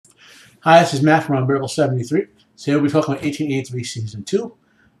Hi, this is Matt from Unbearable73. Today we'll be talking about 1883 Season 2.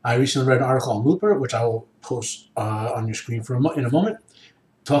 I recently read an article on Looper, which I will post on your screen in a moment,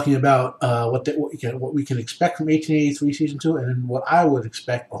 talking about what we can expect from 1883 Season 2 and what I would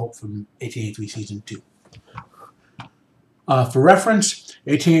expect or hope from 1883 Season 2. For reference,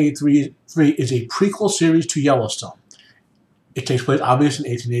 1883 is a prequel series to Yellowstone. It takes place, obviously,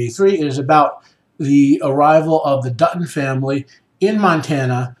 in 1883. It is about the arrival of the Dutton family in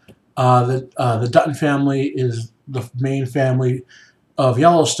Montana. The Dutton family is the main family of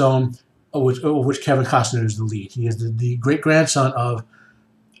Yellowstone, of which Kevin Costner is the lead. He is the great-grandson of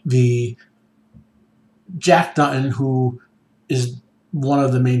the Jack Dutton, who is one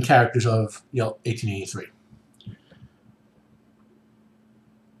of the main characters of 1883.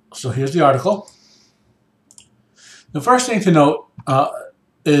 So here's the article. The first thing to note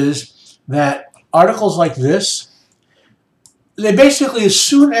is that articles like this, they basically, as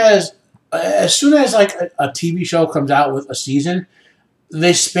soon as like a TV show comes out with a season,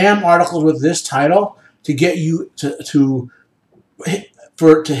 they spam articles with this title to get you to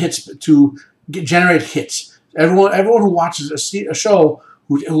generate hits. Everyone who watches a show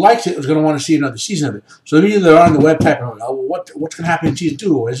who likes it is going to want to see another season of it. So immediately they're on the web typing, oh, well, what's going to happen in season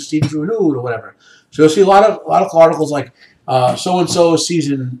 2, or is it season 2 renewed, or whatever. So you'll see a lot of articles like so and so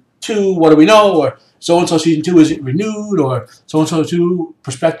season 2, what do we know, or so-and-so season 2, is it renewed, or so-and-so 2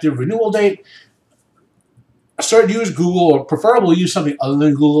 prospective renewal date. Use Google, or preferably use something other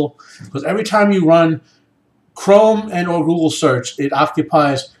than Google, because every time you run Chrome and or Google search, it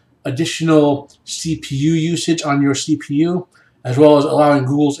occupies additional CPU usage on your CPU, as well as allowing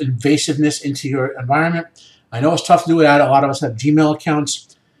Google's invasiveness into your environment. I know it's tough to do that. A lot of us have Gmail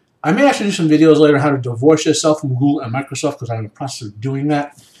accounts. I may actually do some videos later on how to divorce yourself from Google and Microsoft, because I'm in the process of doing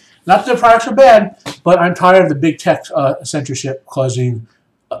that. Not that the products are bad, but I'm tired of the big tech censorship causing,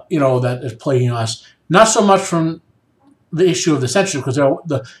 that is plaguing us. Not so much from the issue of the censorship, because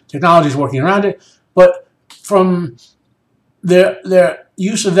the technology is working around it, but from their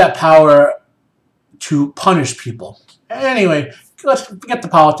use of that power to punish people. Anyway, let's forget the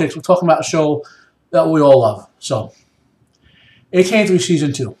politics. We're talking about a show that we all love. So, 1883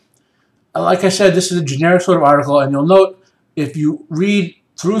 Season 2. Like I said, this is a generic sort of article, and you'll note if you read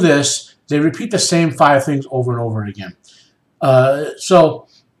through this, they repeat the same 5 things over and over again. So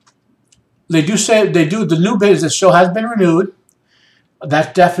they do the new business show has been renewed.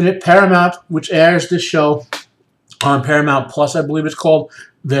 That's definite. Paramount, which airs this show on Paramount Plus, I believe it's called,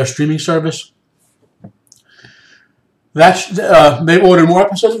 their streaming service. They ordered more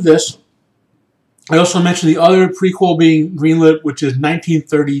episodes of this. I also mentioned the other prequel being greenlit, which is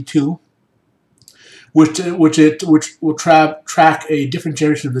 1932. Which will track a different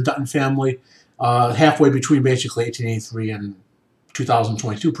generation of the Dutton family, halfway between basically 1883 and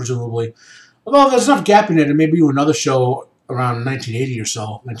 2022, presumably. Although there's enough gap in it, and maybe another show around 1980 or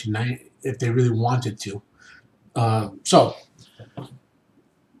so, 1990, if they really wanted to. So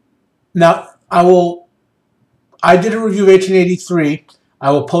now I did a review of 1883.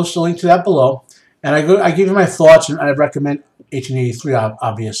 I will post a link to that below, and I give you my thoughts, and I recommend 1883,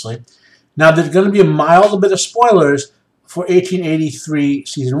 obviously. Now, there's going to be a mild bit of spoilers for 1883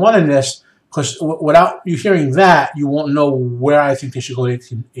 Season 1 in this, because without you hearing that, you won't know where I think they should go to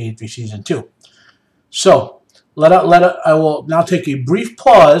 1883 Season 2. So, I will now take a brief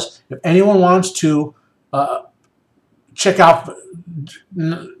pause. If anyone wants to check out,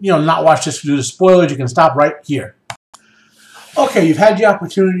 not watch this due to spoilers, you can stop right here. Okay, you've had the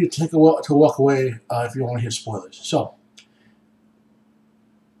opportunity to walk away if you don't want to hear spoilers. So,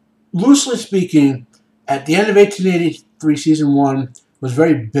 loosely speaking, at the end of 1883 Season 1 was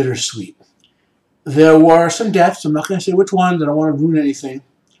very bittersweet. There were some deaths. I'm not going to say which ones. I don't want to ruin anything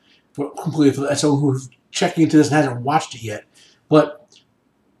completely as someone who's checking into this and hasn't watched it yet. But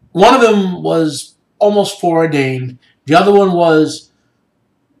one of them was almost foreordained. The other one was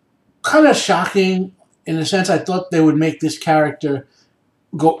kind of shocking in the sense I thought they would make this character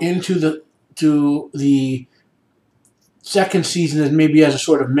go into the second season as maybe as a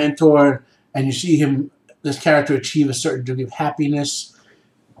sort of mentor, and you see this character achieve a certain degree of happiness.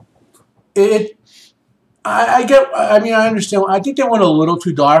 I understand. I think they went a little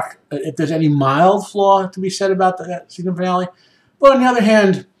too dark, if there's any mild flaw to be said about the season finale. But on the other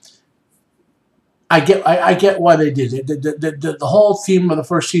hand, I get why they did it. The whole theme of the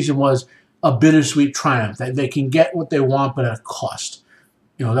first season was a bittersweet triumph. They can get what they want, but at a cost.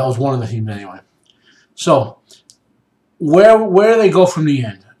 That was one of the themes anyway. So, where do they go from the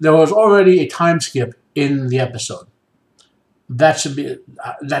end? There was already a time skip in the episode. That should be,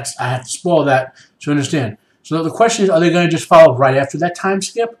 I have to spoil that to understand. So the question is, are they going to just follow right after that time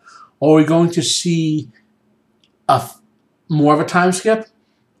skip? or are we going to see more of a time skip?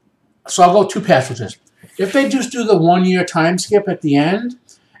 So I'll go two paths with this. If they just do the 1 year time skip at the end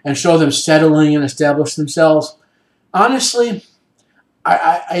and show them settling and establish themselves, honestly,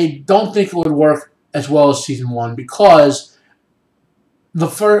 I don't think it would work as well as season 1, because the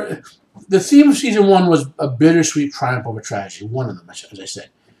theme of season 1 was a bittersweet triumph over tragedy. One of them, as I said.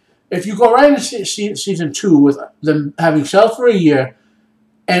 If you go right into season 2 with them having settled for a year,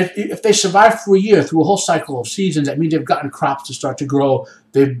 and if they survive for a year through a whole cycle of seasons, that means they've gotten crops to start to grow,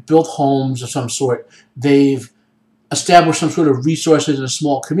 they've built homes of some sort, they've established some sort of resources in a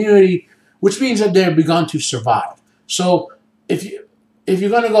small community, which means that they've begun to survive. So if you're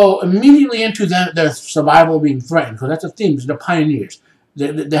going to go immediately into their survival being threatened, because that's the theme, they're pioneers.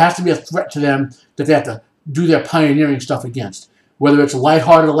 There has to be a threat to them that they have to do their pioneering stuff against. Whether it's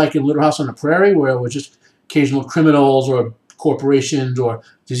lighthearted like in Little House on the Prairie, where it was just occasional criminals or corporations or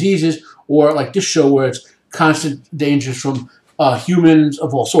diseases, or like this show where it's constant dangers from humans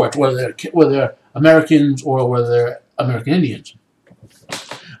of all sorts, whether they're Americans or whether they're American Indians,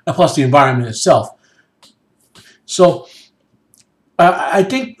 and plus the environment itself. So I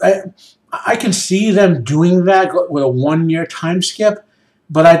think I can see them doing that with a 1 year time skip,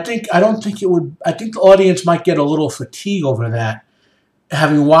 but I don't think it would. I think the audience might get a little fatigue over that,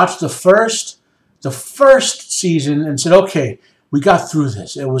 having watched the first season and said, okay, we got through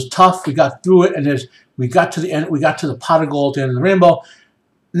this. It was tough. We got through it, and we got to the end. We got to the pot of gold at the end of the rainbow.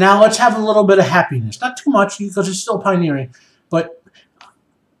 Now let's have a little bit of happiness. Not too much, because it's still pioneering, but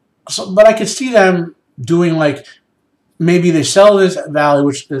I could see them doing, like, maybe they sell this valley,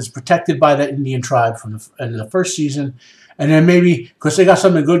 which is protected by that Indian tribe from the first season, and then maybe, because they got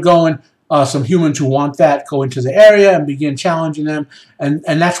something good going, some humans who want that go into the area and begin challenging them, and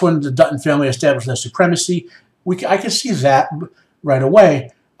that's when the Dutton family established their supremacy. I can see that right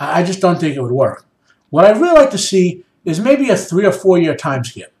away. I just don't think it would work. What I'd really like to see is maybe a 3 or 4 year time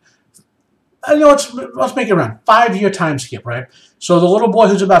skip. I know let's make it around 5 year time skip, right? So the little boy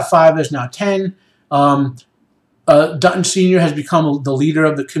who's about 5 is now 10. Dutton Sr. has become the leader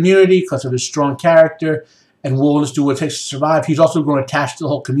of the community because of his strong character and willingness to do what it takes to survive. He's also grown attached to the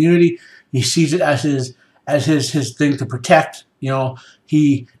whole community. He sees it as his thing to protect. You know,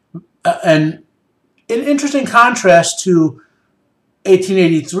 and in interesting contrast to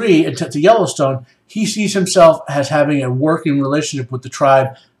 1883 and to Yellowstone, he sees himself as having a working relationship with the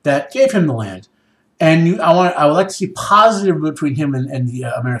tribe that gave him the land. And I would like to see positive between him and the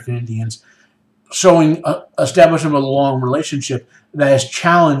American Indians, showing establishing a long relationship that is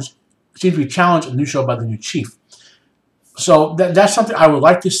seems to be challenged in the new show by the new chief. So that's something I would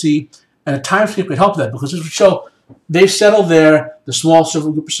like to see, and a time skip could help that, because this would show they settled there, the small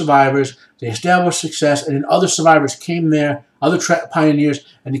group of survivors, they established success, and then other survivors came there, other pioneers,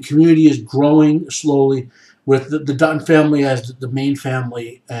 and the community is growing slowly, with the Dutton family as the main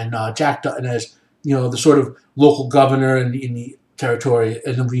family, and Jack Dutton as, you know, the sort of local governor in the territory,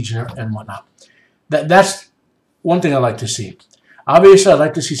 in the region, and whatnot. That's one thing I'd like to see. Obviously, I'd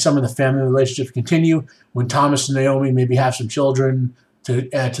like to see some of the family relationships continue. When Thomas and Naomi maybe have some children to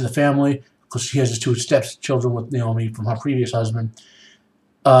add to the family, because she has his 2 stepchildren with Naomi from her previous husband.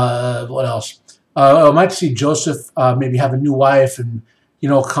 What else? I might see Joseph maybe have a new wife and, you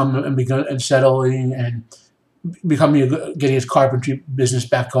know, come and begin and settling and getting his carpentry business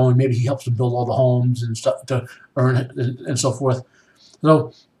back going. Maybe he helps him build all the homes and stuff to earn and so forth.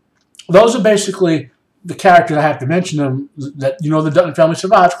 So those are basically the characters I have to mention them, that, you know, the Dutton family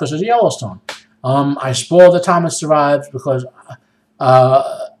survives because of the Yellowstone. I spoiled that Thomas survives because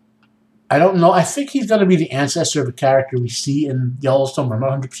I don't know. I think he's going to be the ancestor of a character we see in Yellowstone, but I'm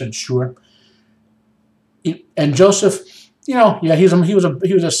not 100% sure. And Joseph, you know, yeah, he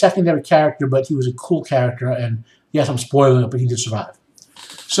was a secondary character, but he was a cool character. And yes, I'm spoiling it, but he did survive.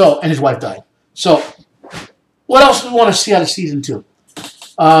 So, and his wife died. So, what else do we want to see out of season 2?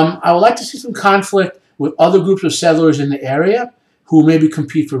 I would like to see some conflict with other groups of settlers in the area who maybe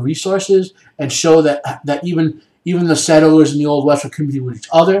compete for resources, and show that even the settlers in the Old West are competing with each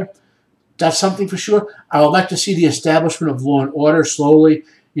other. That's something for sure. I would like to see the establishment of law and order slowly.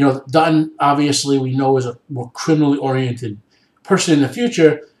 You know, Dutton, obviously, we know, is a more criminally oriented person in the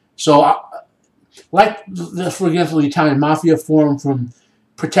future. So, for example, the Italian Mafia formed from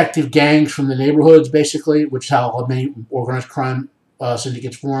protective gangs from the neighborhoods, basically, which is how many organized crime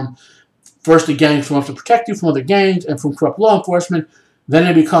syndicates form. First, the gangs form to protect you from other gangs and from corrupt law enforcement. Then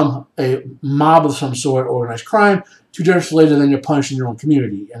they become a mob of some sort, organized crime. 2 generations later, then you're punished in your own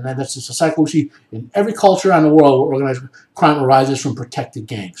community. And that's just a cycle we see in every culture around the world where organized crime arises from protected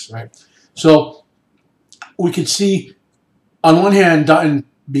gangs, right? So we could see, on one hand, Dutton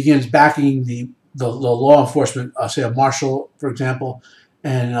begins backing the law enforcement, say a marshal, for example,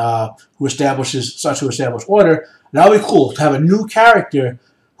 and who starts to establish order. That would be cool to have a new character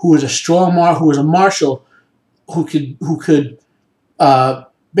who is a marshal, who could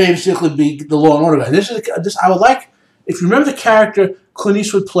basically be the law and order guy. This I would like. If you remember the character Clint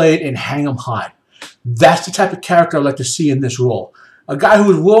Eastwood played in Hang 'em High, that's the type of character I'd like to see in this role. A guy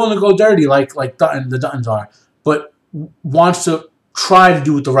who is willing to go dirty, like the Duttons are, but wants to try to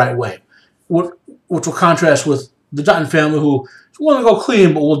do it the right way. Which will contrast with the Dutton family, who is willing to go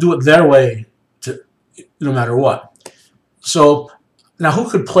clean, but will do it their way, no matter what. So now, who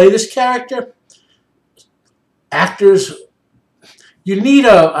could play this character? Actors. You would need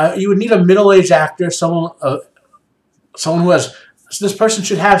a middle-aged actor, someone who has. So this person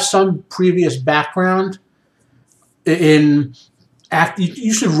should have some previous background in act.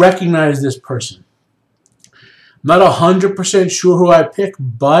 You should recognize this person. I'm not 100% sure who I pick,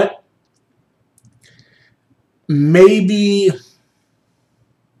 but maybe.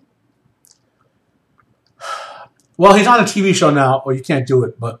 Well, he's on a TV show now, or you can't do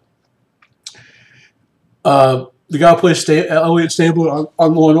it, but the guy who plays Elliot Stable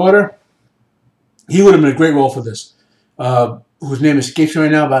on Law and Order, he would have been a great role for this. Whose name escapes me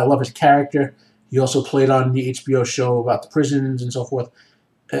right now, but I love his character. He also played on the HBO show about the prisons and so forth.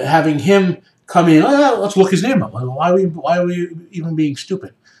 Having him come in, let's look his name up. Why are we even being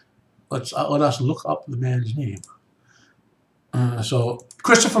stupid? Let us look up the man's name. So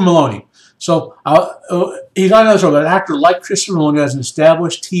Christopher Maloney. So he's on another show, but an actor like Christopher Maloney has an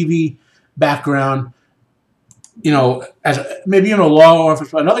established TV background. As maybe a law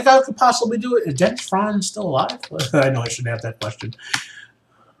officer. Another guy who could possibly do it. Is Dennis Franz still alive? I know I shouldn't have that question.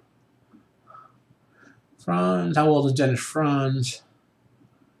 Franz, how old is Dennis Franz?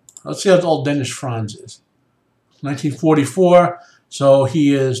 Let's see how old Dennis Franz is. 1944. So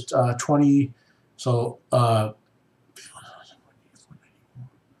he is 20. So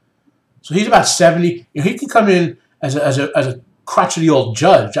he's about 70. He could come in as a crotchety old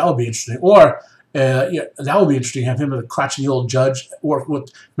judge. That would be interesting. Or that would be interesting. Have him as a crotchety old judge work with.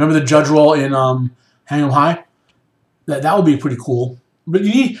 Remember the judge role in Hang 'em High? That would be pretty cool. But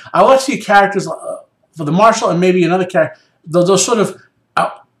I want to see characters for the marshal and maybe another character. Those sort of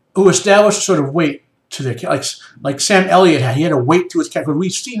who establish a sort of weight to their like Sam Elliott had. He had a weight to his character.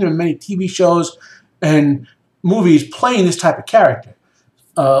 We've seen him in many TV shows and movies playing this type of character.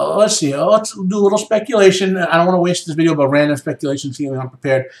 Let's see. Let's do a little speculation. I don't want to waste this video about random speculation, seeing I'm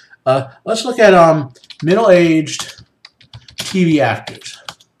prepared. Let's look at middle-aged TV actors.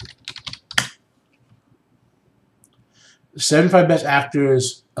 The 75 best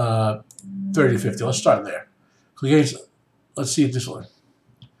actors, 30 to 50. Let's start there. Let's see if this one.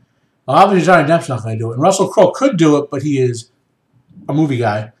 Well, obviously Johnny Depp's not going to do it. And Russell Crowe could do it, but he is a movie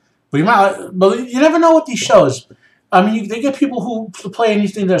guy. But you never know with these shows. I mean, they get people who play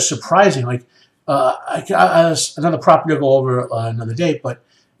anything that's surprising. Like another property to go over another day, but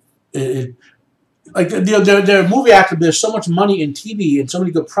they're movie actors. There's so much money in TV and so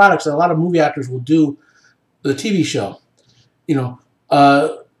many good products that a lot of movie actors will do the TV show.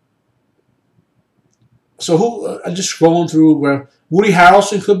 So I'm just scrolling through where Woody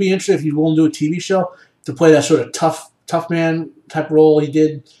Harrelson could be interesting if he's willing to do a TV show to play that sort of tough man type role he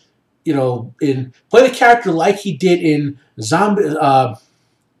did. Play the character like he did in Zombie.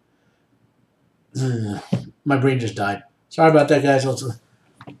 My brain just died. Sorry about that, guys.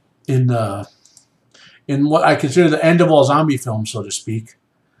 In what I consider the end of all zombie films, so to speak.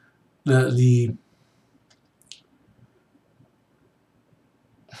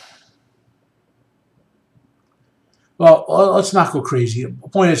 Well, let's not go crazy. The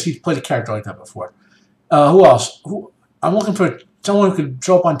point is, he's played a character like that before. Who else? I'm looking for someone who could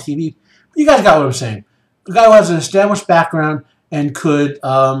show up on TV. You guys got what I'm saying. A guy who has an established background and could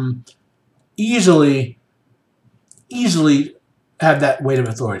easily have that weight of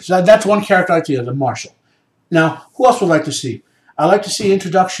authority. So that's one character I like to see, the marshal. Now, who else would I like to see? I'd like to see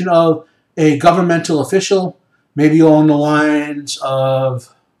introduction of a governmental official, maybe along the lines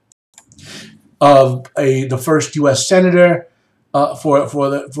of the first U.S. senator for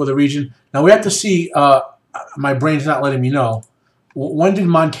the region. Now we have to see. My brain's not letting me know. When did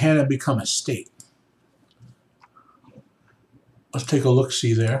Montana become a state? Let's take a look.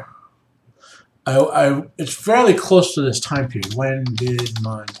 See there. It's fairly close to this time period. When did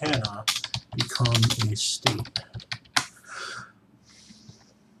Montana become a state?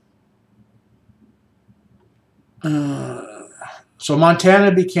 So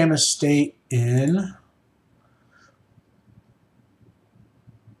Montana became a state in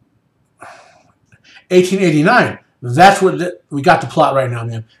 1889. That's what we got the plot right now,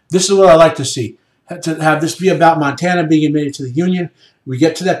 man. This is what I like to see. To have this be about Montana being admitted to the Union. We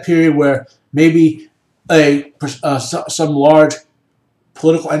get to that period where maybe some large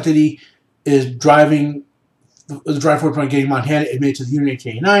political entity is driving forward on getting Montana admitted to the Union in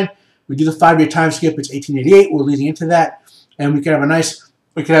 1889. We do the 5-year time skip. It's 1888. We're leading into that, and we can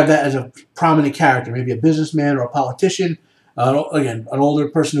have that as a prominent character, maybe a businessman or a politician. Again, an older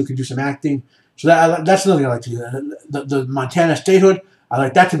person who can do some acting. So that's another thing I like to do. The Montana statehood, I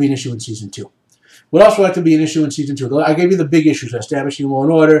like that to be an issue in season 2. What else would like to be an issue in season 2? I gave you the big issues: establishing law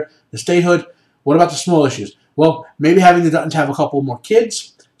and order, the statehood. What about the small issues? Well, maybe having the Duttons have a couple more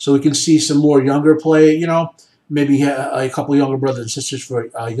kids, so we can see some more younger play. You know, maybe a couple younger brothers and sisters for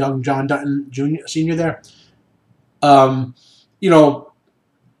young John Dutton Jr. Senior there. You know,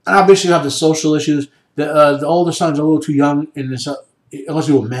 and obviously you have the social issues. The older son's a little too young in this. Unless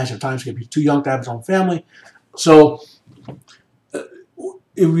you do a massive time skip, he's too young to have his own family. So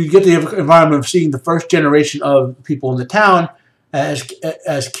if we get the environment of seeing the first generation of people in the town as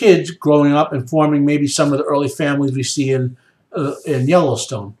kids growing up and forming maybe some of the early families we see in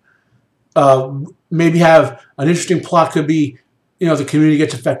Yellowstone. Maybe have an interesting plot could be, you know, the community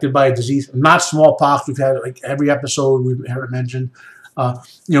gets affected by a disease, not smallpox. We've had like every episode we've heard it mentioned. You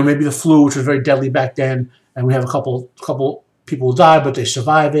know, maybe the flu, which was very deadly back then, and we have a couple people who die, but they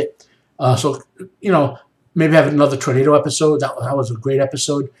survive it. So, you know, maybe have another tornado episode. That was a great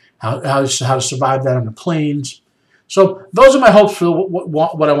episode. How to survive that on the plains. So those are my hopes for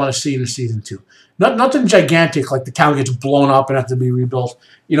what I want to see in season 2. Nothing gigantic like the town gets blown up and has to be rebuilt.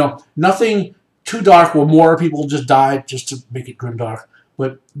 You know, nothing too dark where more people just die just to make it grimdark.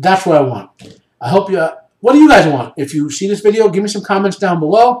 But that's what I want. I hope you. What do you guys want? If you see this video, give me some comments down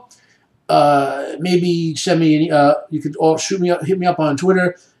below. Maybe send me. You could hit me up on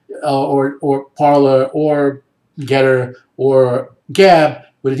Twitter, or Parler, or Getter, or Gab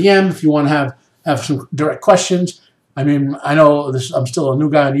with a DM if you want to have some direct questions. I mean, I know I'm still a new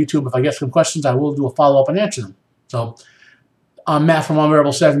guy on YouTube. If I get some questions, I will do a follow-up and answer them. So, I'm Matt from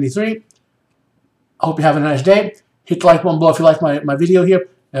Unbearable73. I hope you have a nice day. Hit the like button below if you like my video here,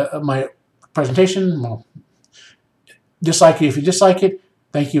 my presentation. Well, dislike it if you dislike it.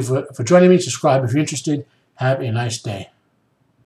 Thank you for joining me. Subscribe if you're interested. Have a nice day.